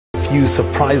few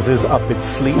surprises up its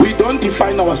sleeve. We don't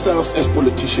define ourselves as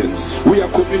politicians. We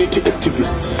are community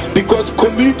activists, because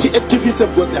community activists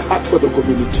have got the heart for the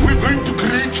community. We're going to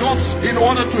create jobs in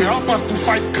order to help us to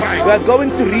fight crime. We are going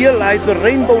to realize the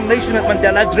rainbow nation that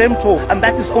Mandela dreamt of, and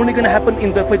that is only going to happen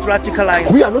in the Patriotic Alliance.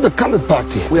 We are not a colored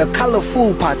party. We are a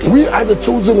colorful party. We are the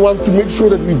chosen ones to make sure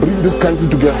that we bring this country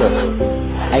together.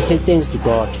 I say thanks to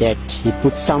God that He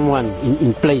put someone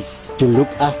in place to look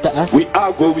after us. We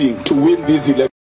are going to win these elections.